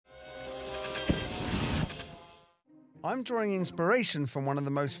I'm drawing inspiration from one of the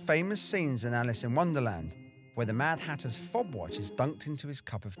most famous scenes in Alice in Wonderland, where the Mad Hatter's fob watch is dunked into his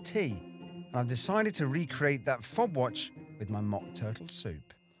cup of tea. And I've decided to recreate that fob watch with my mock turtle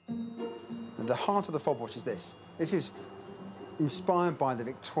soup. The heart of the fob watch is this. This is inspired by the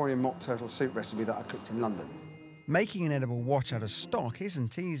Victorian mock turtle soup recipe that I cooked in London. Making an edible watch out of stock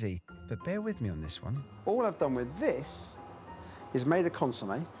isn't easy, but bear with me on this one. All I've done with this is made a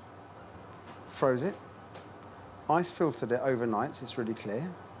consommé, froze it, ice filtered it overnight so it's really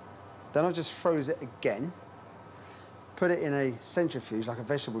clear. Then I just froze it again, put it in a centrifuge like a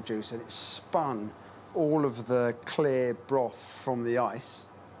vegetable juice, and it spun all of the clear broth from the ice.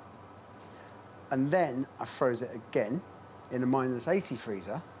 And then I froze it again in a -80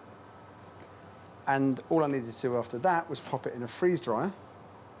 freezer. And all I needed to do after that was pop it in a freeze dryer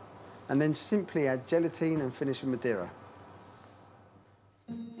and then simply add gelatine and finish with Madeira.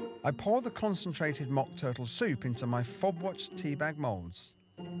 I pour the concentrated mock turtle soup into my fob watch teabag moulds.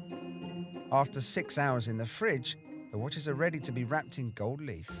 After 6 hours in the fridge, the watches are ready to be wrapped in gold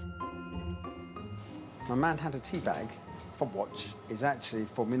leaf. My Mad Hatter teabag fob watch is actually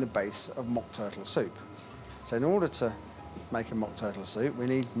forming the base of mock turtle soup. So in order to make a mock turtle soup, we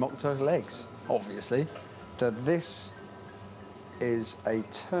need mock turtle eggs, obviously. So this is a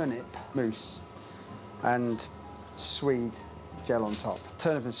turnip mousse and swede gel on top.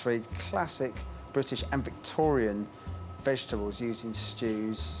 Turnip and swede, classic British and Victorian vegetables used in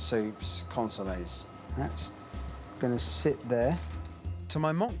stews, soups, consommes. That's going to sit there. To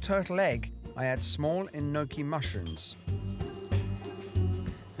my mock turtle egg, I add small enoki mushrooms.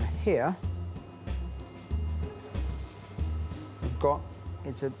 Here, we've got,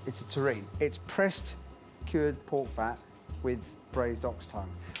 it's a terrine. It's pressed, cured pork fat with braised ox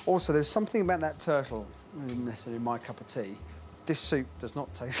tongue. Also, there's something about that turtle, not necessarily my cup of tea. This soup does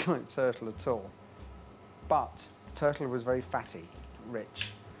not taste like turtle at all. But the turtle was very fatty,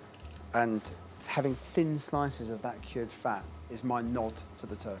 rich, and having thin slices of that cured fat is my nod to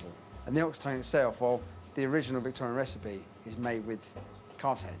the turtle. And the ox tongue itself, well, the original Victorian recipe is made with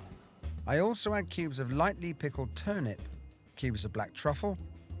calf's head. I also add cubes of lightly pickled turnip, cubes of black truffle,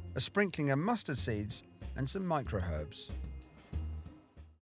 a sprinkling of mustard seeds, and some micro herbs.